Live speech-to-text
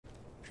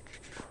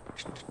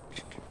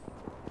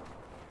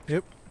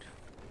Yep.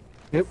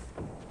 Yep.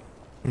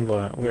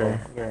 What?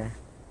 Where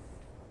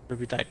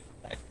we died?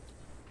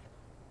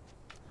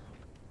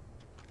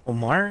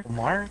 Omar?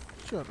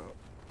 Shut up.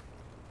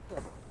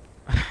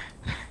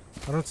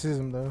 I don't see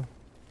them though.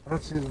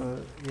 But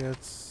yeah,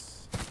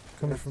 it's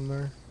coming from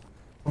there.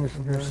 Coming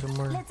from here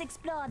somewhere. Let's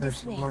explore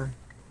this way.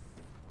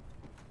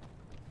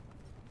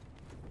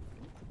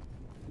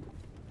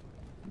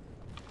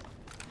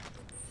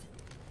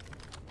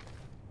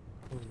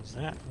 What was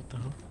that? What the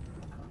hell?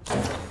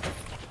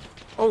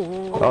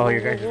 Oh, you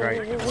guys are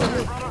right.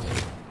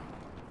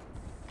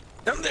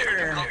 Down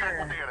there!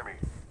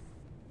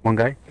 One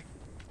guy?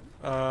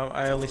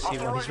 I only see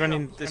one. He's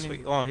running this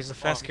way. Oh, he's a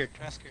fast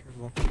character.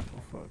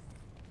 Fuck.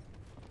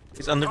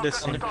 He's under this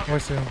thing. I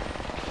see him.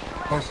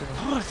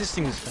 Oh, this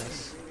thing is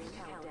fast.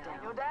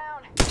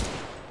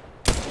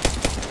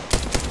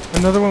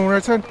 Another one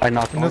right side. I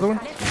knocked Another one.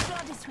 Let's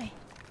explore this way.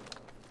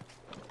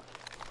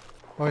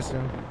 Oh, I see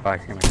him. Oh, I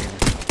see him.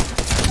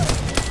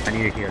 I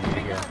need to heal.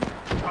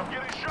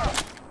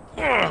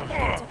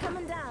 They're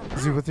coming down.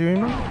 Is he with you,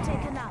 Emo?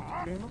 Taken out.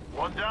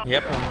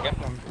 Yep.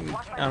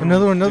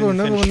 Another one.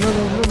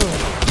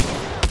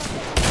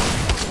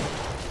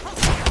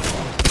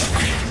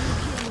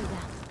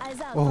 Eyes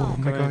out. Oh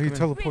my god, he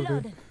teleported.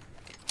 Reloaded.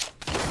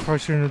 Probably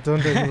shouldn't have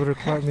done that. He would have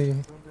clapped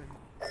me.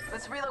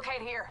 Let's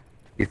relocate here.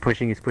 He's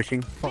pushing.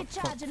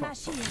 Recharging my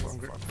shields.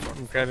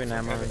 I'm grabbing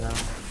ammo right now.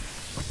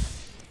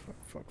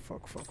 Fuck.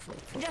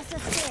 Just a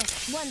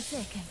sec. 1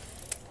 second.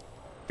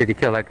 Did he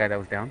kill that guy that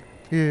was down?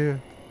 Yeah.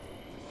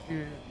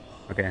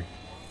 Okay.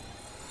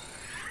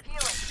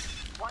 Healing.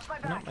 Watch my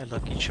back. Not my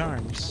lucky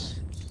charms.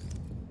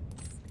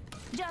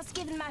 Just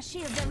giving my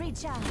shields a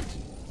recharge.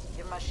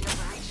 Give my shield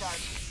a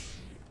recharge.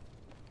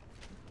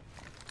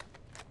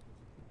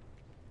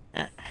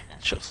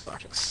 Chill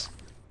sucks.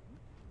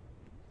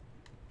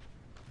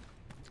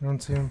 I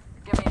don't see him.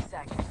 Give me a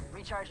sec.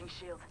 Recharging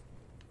shield.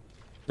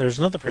 There's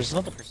another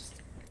person.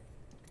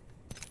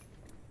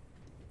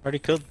 Already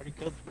killed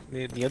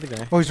the other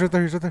guy. Oh, he's right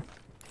there.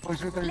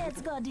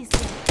 Let's go this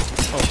way.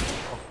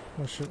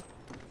 Oh shit.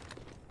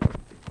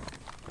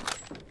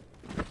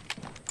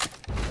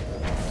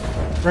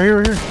 Right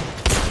here.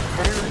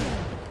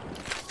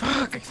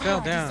 Fuck! I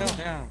fell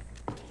down.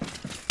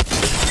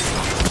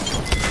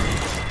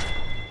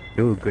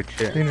 Dude, good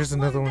shit. There's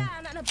another one.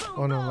 Down and a boom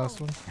Oh no, boom. last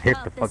one. Hit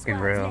Half the fucking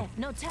squad's rail. left.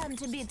 No time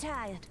to be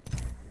tired.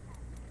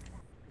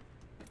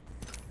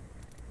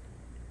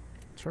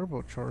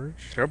 Turbocharge.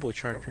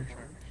 Charger.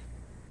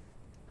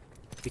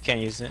 You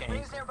can't use it.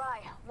 Rings nearby.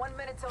 1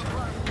 minute till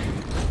close.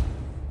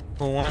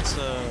 Who wants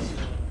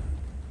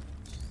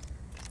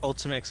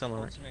ultimate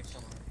accelerate?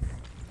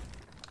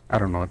 I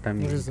don't know what that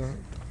What is means. that?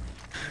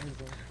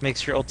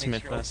 Makes your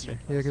ultimate faster.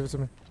 Yeah, give it to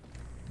me.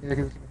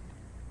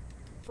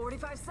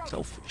 45 seconds.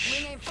 Selfish.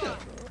 Ring ain't far.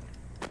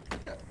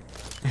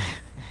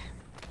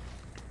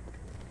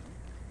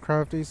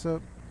 Craft these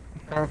up.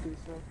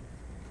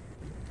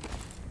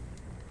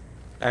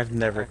 I've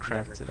never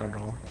crafted at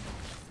all.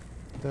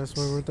 That's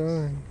what we're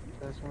doing.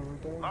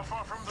 Not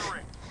far from the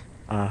ring.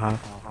 Uh-huh.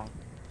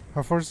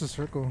 How far is the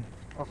circle?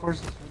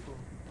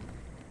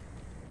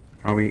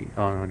 Are we?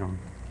 Oh no.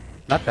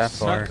 Not that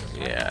far.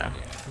 Yeah.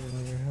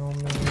 Your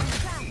helmet.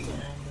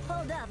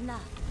 Hold up now.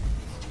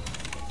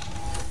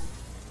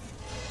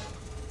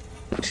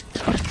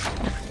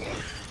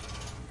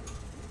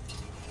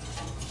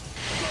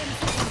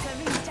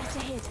 Just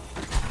ahead.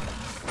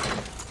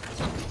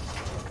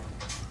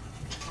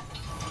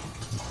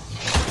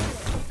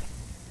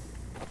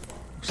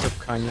 What's up,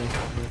 Kanye?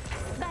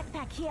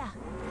 Backpack here.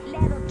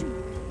 Level 2.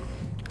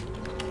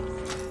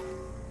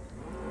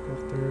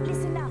 Up there.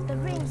 Listen up. The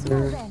ring's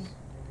moving.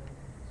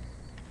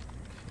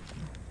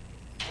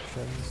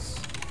 Fence.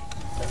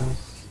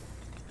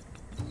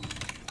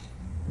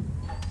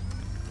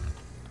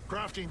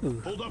 Crafting.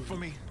 Hold up for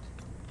me.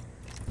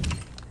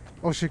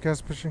 Oh shit,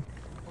 gas pushing.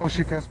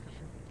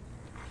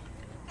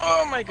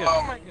 Oh my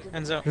god.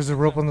 Hands up. There's a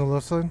rope on the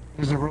left side.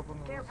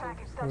 Care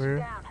package touching Where?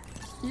 down.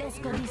 Let's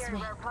go this Care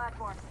way. rare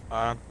platform.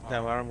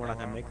 No, we're not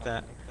gonna make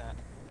that.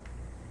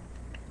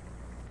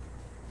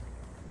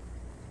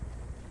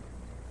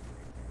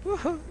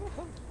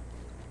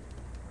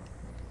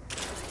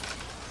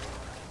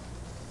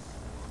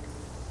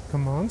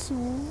 Come on,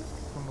 Sue.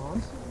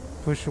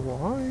 Push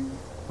Y.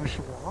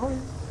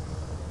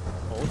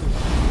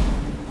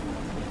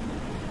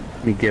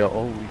 Miguel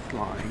always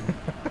lying.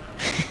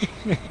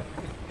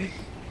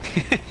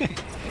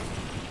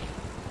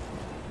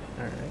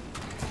 Alright.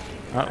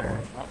 Uh-oh.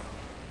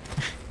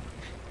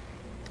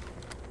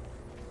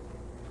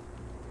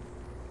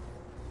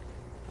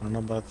 I don't know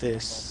about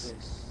this.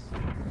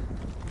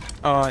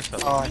 Oh, I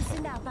fell.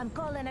 Listen up. I'm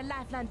calling a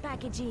lifeline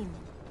package in.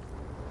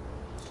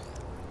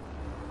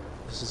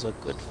 This is a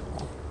good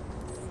fall.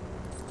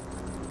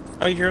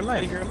 Oh, you're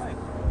alive.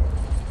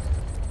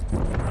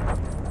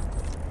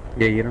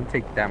 Yeah, you don't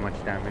take that much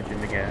damage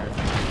in the gas.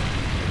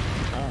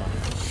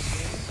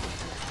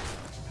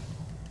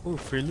 Oh. Ooh,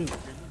 free loot.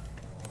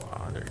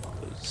 Wow, there it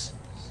goes.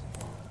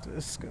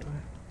 This guy.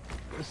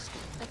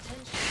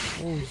 Attention.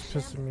 Oh, he's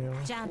pissing me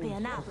off.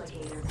 Champion out.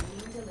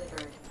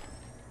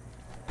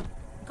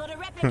 Got a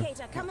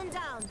replicator coming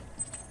down.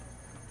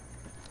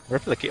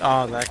 Replicate.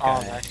 Oh, that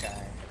guy.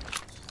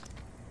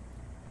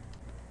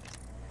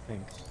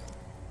 Thanks.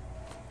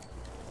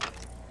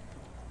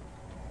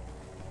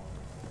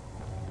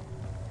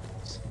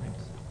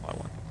 I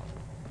want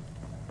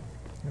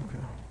Okay.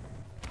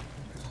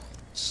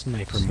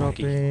 sniper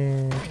monkey.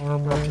 Swapping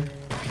armor.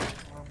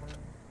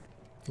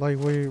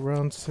 Lightweight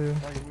rounds too.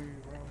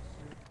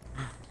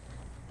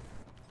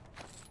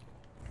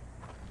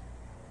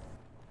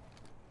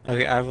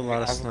 Okay, I have a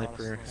lot of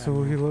sniper. So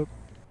we'll heal up.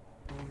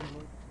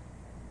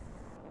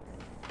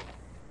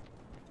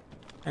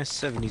 My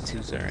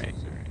 72's alright.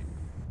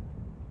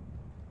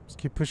 Just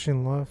keep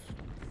pushing left.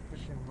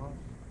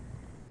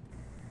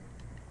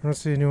 I don't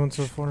see anyone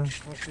so far. I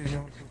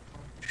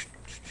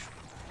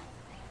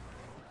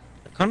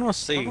kinda wanna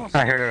see.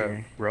 I heard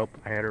a rope.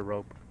 I heard a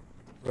rope.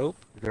 Rope?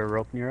 Is there a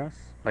rope near us?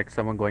 Like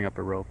someone going up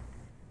a rope.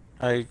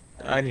 I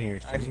didn't hear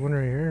There's it. one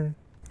right here.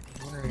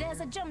 There's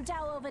a jump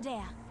tower over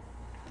there.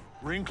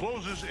 Ring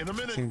closes in a I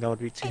minute. think that would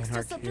be too Extra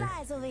hard to hear.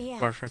 supplies over here.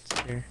 Far from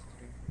here.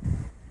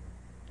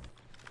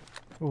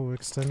 Oh,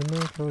 extended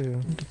mag? Oh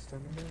yeah.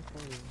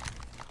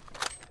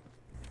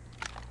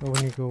 Oh,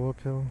 when you go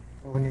uphill.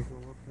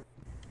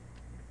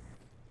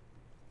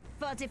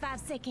 45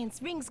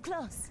 seconds. Rings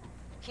close.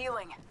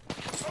 Healing.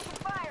 Taking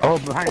fire. Oh,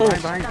 behind. Got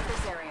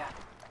this area.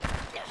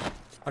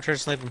 I'll try to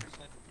snipe him.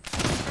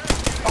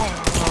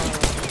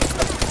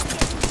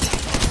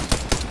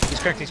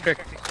 He's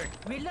cracked.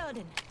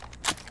 Reloading.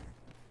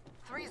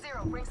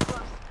 3-0. Rings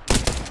close.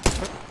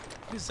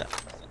 Who's that?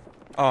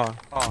 Oh.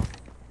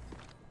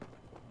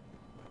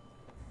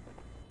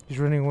 He's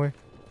running away.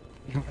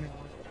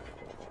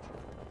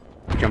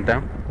 Jump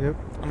down. Yep.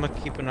 I'm gonna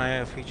keep an eye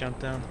out if he jumped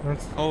down.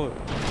 That's, Oh.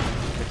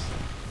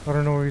 I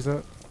don't know where he's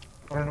at.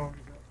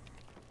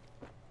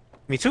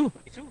 Me too.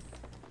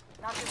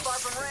 Not too far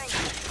from ring.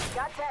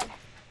 Got 10.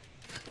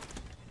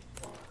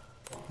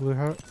 Blue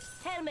hat.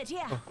 Helmet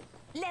here.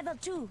 Level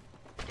 2.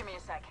 Give me a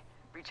sec.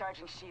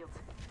 Recharging shields.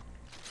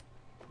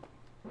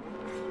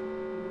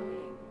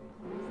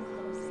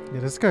 Yeah,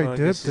 this guy Oh, I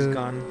did guess he's the.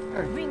 gone.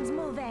 Rings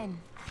moving.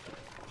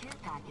 Care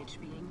package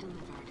being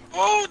delivered.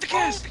 Oh, the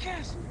gas!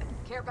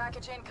 Care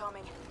package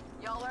incoming.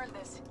 Y'all earned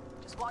this.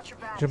 Just watch your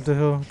back. Jump the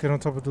hill. Get on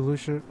top of the loot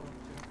shit.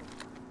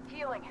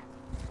 Healing.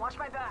 Watch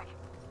my back.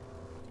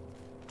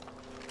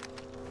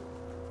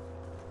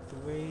 The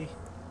way.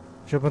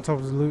 Jump on top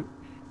of the loot.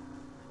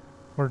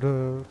 Or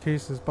the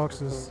cases,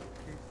 boxes.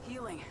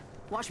 Healing.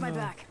 Watch my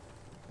back.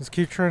 Just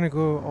keep trying to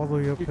go all the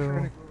way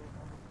uphill.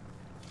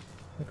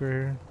 Like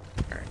right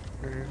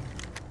here.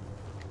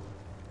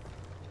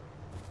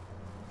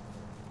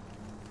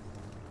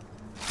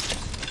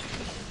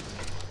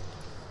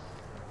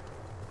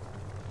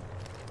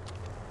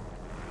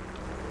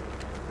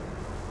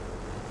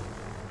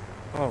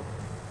 Oh.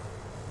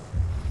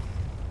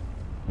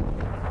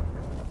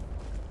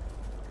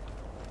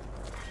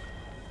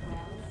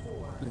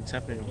 What's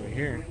happening over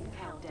here?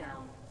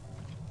 Countdown.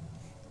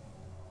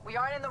 We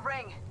aren't in the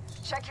ring.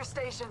 Check your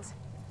stations.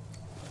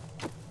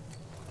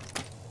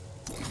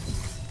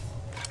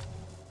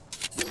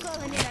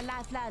 Calling in a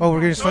lifeline. Oh, we're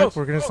getting sniped.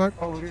 We're getting sniped.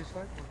 From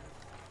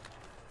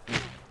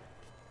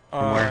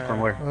where? From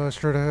where?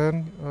 Straight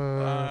ahead.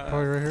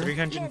 Probably right here.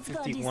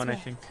 351, I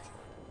Let's go think.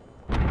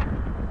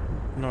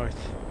 North.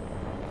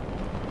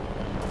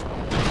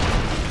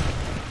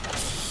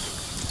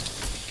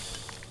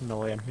 No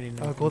way, I'm hitting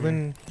them.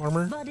 Golden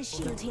armor. Body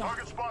shield here.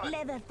 Target spotted.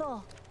 Level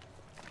 4.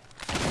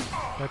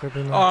 Back up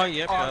in there. Oh,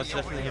 yep, that's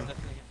definitely him.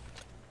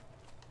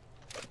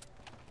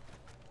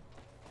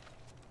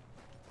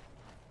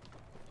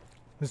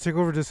 Let's take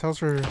over this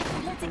house right here.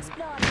 Let's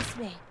explore this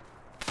way.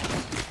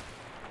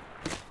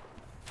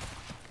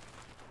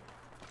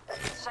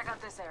 Let's check out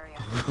this area.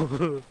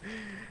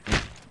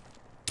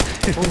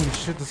 Holy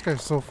shit, this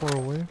guy's so far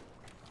away.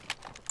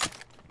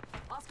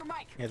 Oscar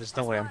Mike. Yeah, there's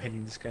no way I'm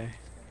hitting this guy.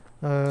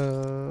 Got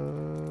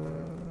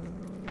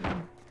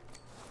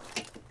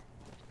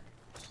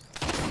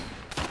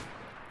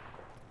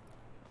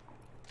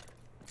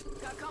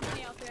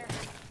company out there.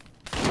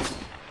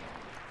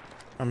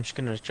 I'm just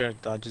gonna try to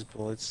dodge his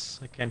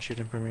bullets. I can't shoot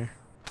him from here.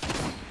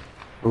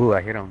 Ooh,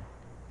 I hit him.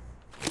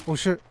 Oh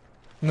shit.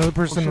 Another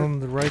person on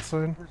the right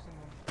side.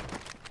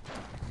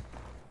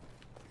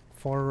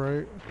 Far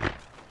right.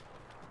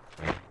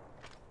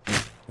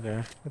 Okay.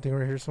 I think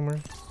right here somewhere.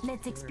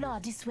 Let's explore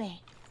this way.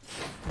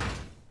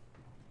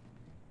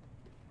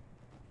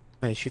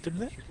 Wait, shoot through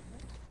that?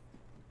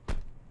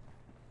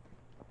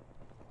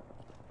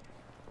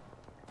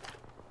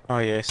 Oh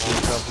yeah, I see a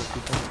couple of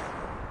people.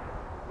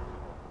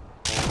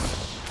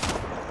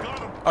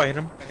 Oh, I hit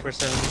him.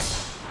 First enemy.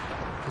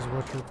 Just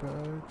watch your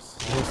bags.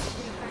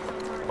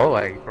 Oh,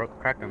 I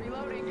cracked him.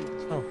 Reloading.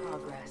 Oh.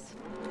 Progress.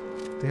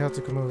 They have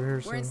to come over here,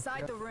 We're so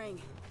inside the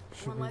ring.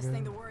 should One be less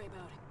thing to good. worry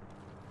about.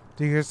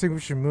 Do you guys think we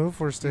should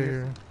move or stay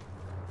here?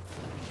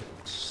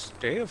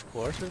 Stay, of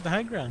course, with the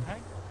high ground.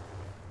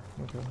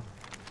 Okay.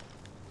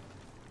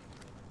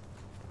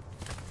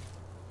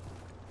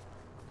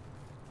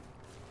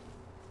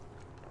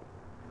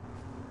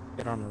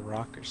 Get on a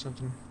rock or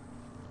something.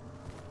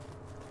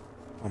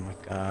 Oh my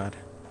god.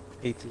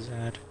 Hate this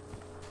ad.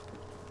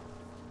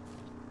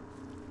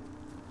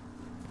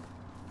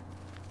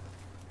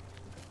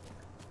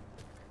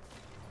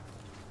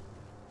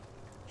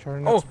 Try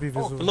not to be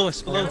visible. Below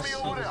us, below Enemy us.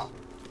 over there.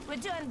 We're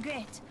doing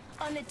great.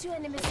 Only 2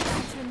 enemy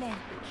squads remain.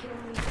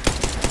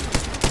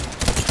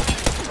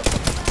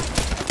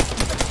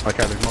 Watch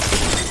out, there's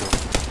multiple.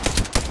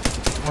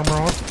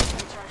 Armor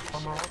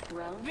off.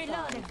 Round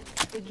Reloading.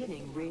 5.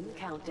 Beginning ring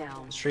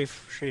countdown.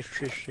 Strafe.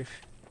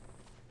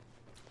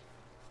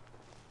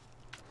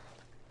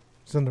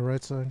 It's on the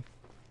right side.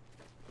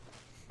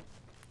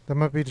 That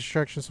might be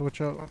distraction, so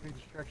watch out.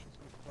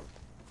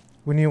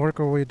 We need to work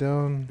our way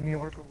down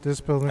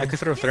this building. I could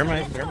throw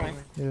thermite.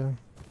 Yeah.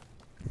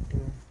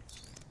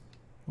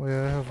 Oh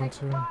yeah, I have one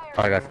too. Oh,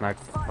 I got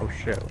sniped. Oh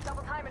shit. Oh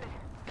Double timing it.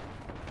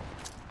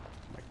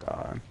 my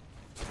god.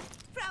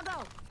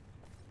 Froggo!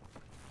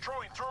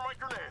 Throwing thermite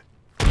grenade.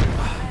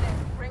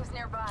 Minute. Rings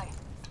nearby.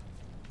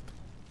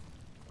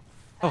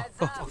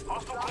 Heads up.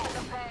 Hostile Drop close. the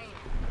pain.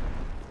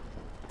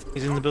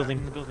 He's in the building.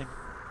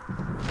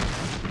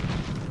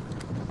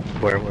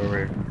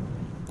 Where?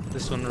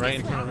 This one right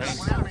in front of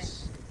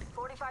us.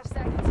 45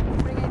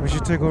 seconds. Ring We ain't should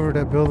far. take over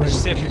that building.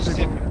 Safe.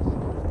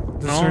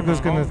 The No, circle's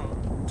no.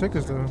 gonna take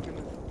us though.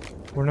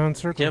 We're not in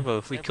circle. Yeah, but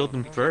if we killed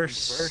them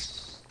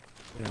first,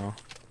 you know.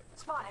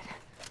 Spotted.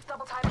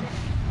 Double timing it.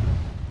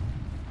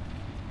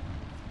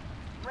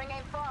 Ring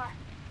ain't far.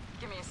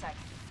 Give me a sec.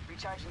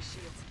 Recharging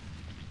shields.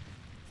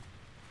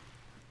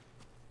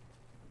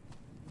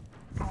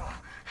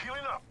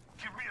 Healing up.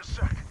 Give me a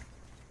sec.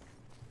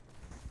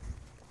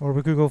 Or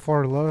we could go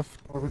far left.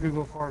 Giving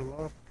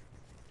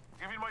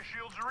my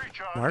shields a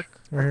recharge. Mark?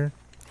 Right here.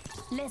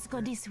 Let's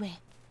go this way.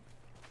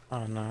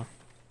 Oh no.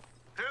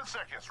 10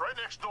 seconds. Right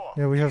next door.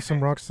 Yeah, we have some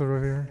rocks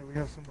over here.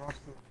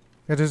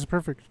 Yeah, this is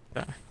perfect.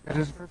 Yeah.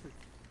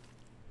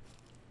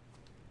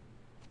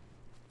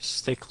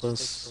 Stay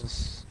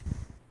close.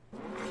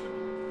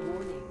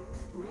 Warning.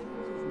 Ring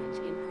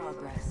movement in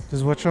progress.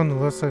 Just watch on the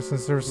left side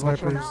since there are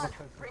snipers.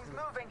 Rings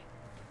moving.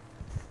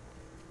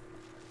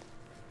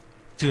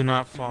 Do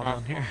not fall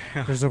down here.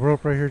 There's a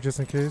rope right here just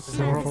in case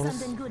someone Might be falls.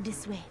 something good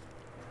this way.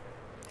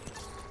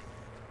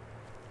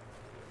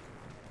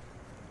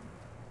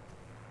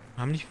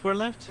 How many people are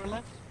left?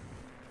 I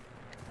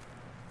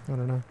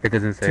don't know. It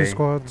doesn't Two say.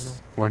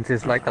 squads. Once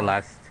it's like the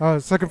last. Oh,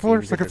 second floor.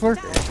 It Second doesn't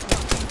floor. say.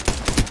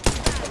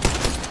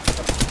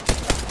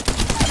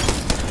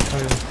 Oh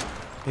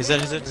yeah. Is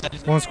that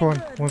it? One squad.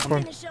 One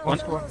squad. Finish our One,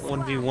 close.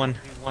 1v1.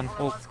 One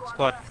whole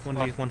squad.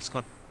 1v1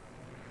 squad.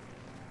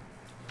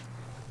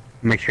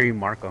 Make sure you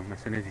mark them as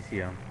soon as you see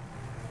them.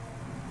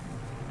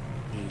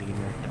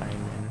 Lemur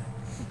diamond.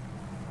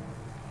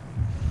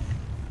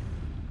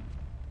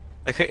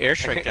 Like an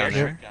airstrike down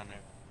there.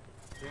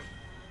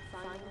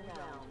 Final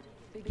round.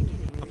 Beginning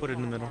I'll put it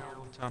in the middle.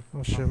 Tom.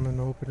 Oh shit, I'm in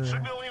the opener.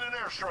 Signaling an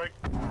airstrike.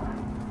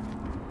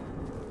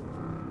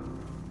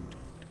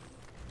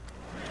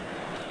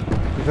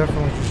 We're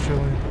definitely just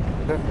chilling.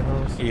 In the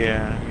house.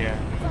 Yeah.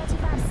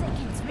 45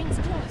 seconds. Rings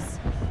close.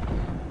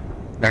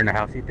 They're in the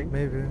house, you think?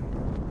 Maybe.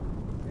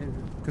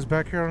 Cause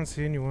back here I don't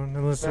see anyone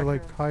unless they're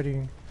like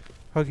hiding,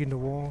 hugging the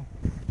wall.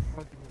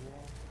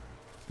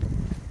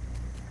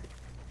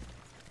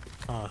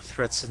 Oh,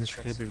 threat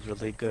sensor could be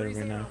really good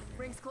right now.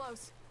 Rings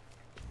close.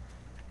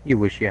 You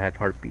wish you had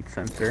heartbeat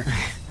sensor.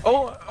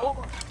 Oh!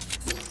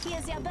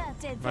 Here's your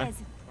birthday Right.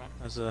 present.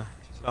 There's a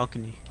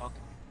balcony.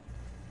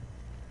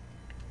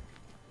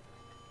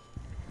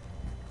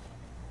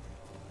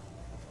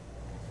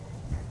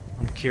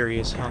 I'm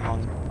curious how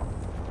long.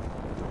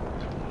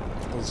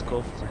 Let's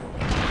go for it.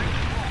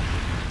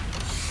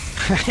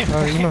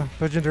 Ima,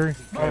 legendary.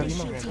 Body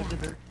shield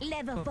here.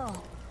 Level 4.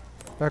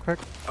 Backpack.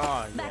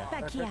 Oh,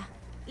 Backpack here.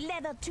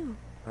 Level 2.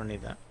 I don't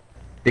need that.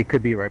 They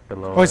could be right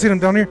below. Oh, I see them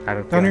down here. I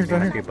don't Down here, feel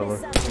down like here. they might be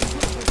below.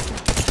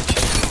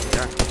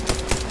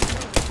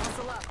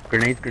 Hustle up.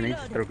 Grenades,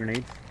 throw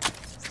grenades.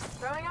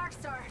 Throwing arc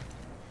star.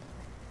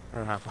 I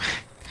don't have one.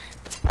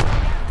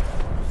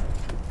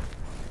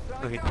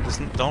 Throwing Okay, thermite.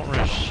 listen, don't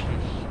rush.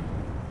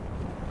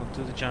 Don't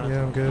do the Jonathan.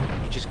 Yeah, I'm good.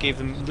 You just gave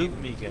them loot,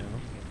 Migo.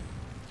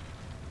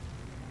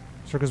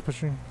 Circle's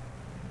pushing.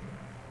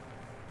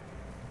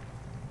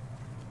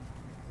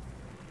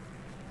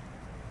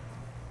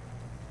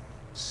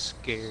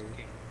 Scared.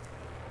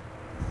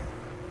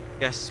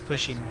 Yes,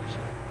 pushing.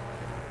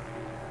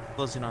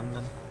 Closing on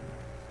them.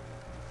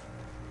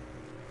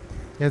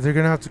 Yeah, they're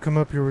gonna have to come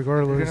up here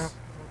regardless.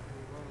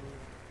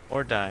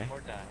 Or die.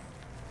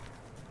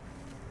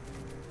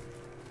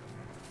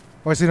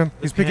 Oh, I see them.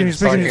 He's picking.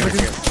 He's Oh, picking. here, He's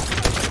picking. here.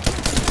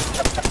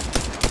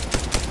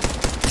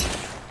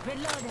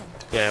 Reloading.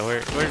 Yeah, we're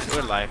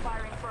live.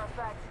 Firing for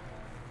effect.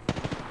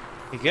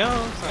 Here you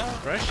go.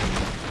 Stop rushing.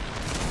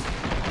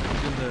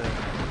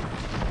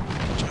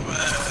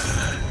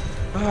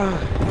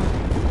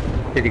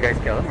 Did you guys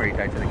kill him or you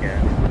died to the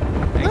gas?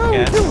 No,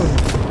 we killed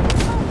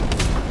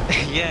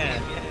him. Yeah.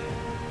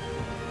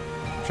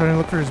 Trying to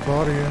look for his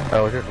body. Yeah.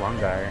 Oh, it was this one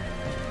guy.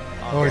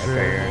 Oh, he's right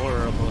right here.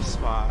 Horrible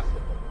spot.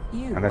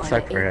 You And that's are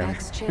sucked the for him.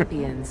 Apex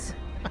champions.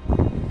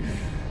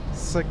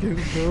 Second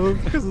though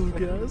because of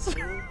gas.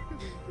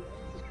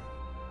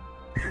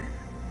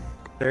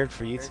 Third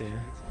for you two.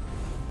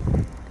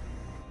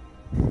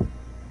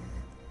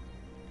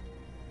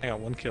 I got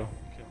 1 kill.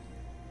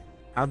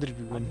 How did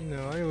we win?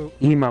 No,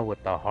 Emo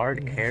with the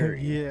hard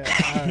carry. Yeah.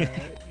 Alright.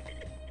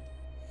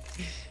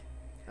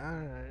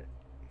 Alright.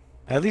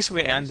 At least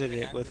we ended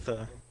it with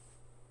a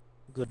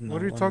good note.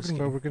 What are you on talking this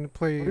about? We're gonna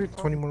play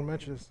 20 more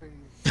matches.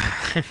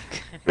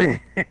 game.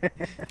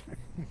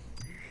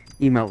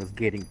 Emo was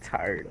getting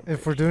tired of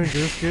If we're doing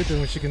this good, then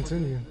we should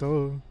continue.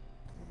 Duh.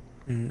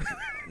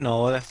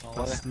 No, that's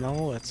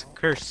no, that's a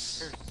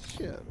curse.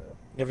 Shit.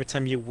 Every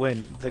time you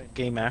win, the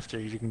game after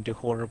you can do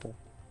horrible.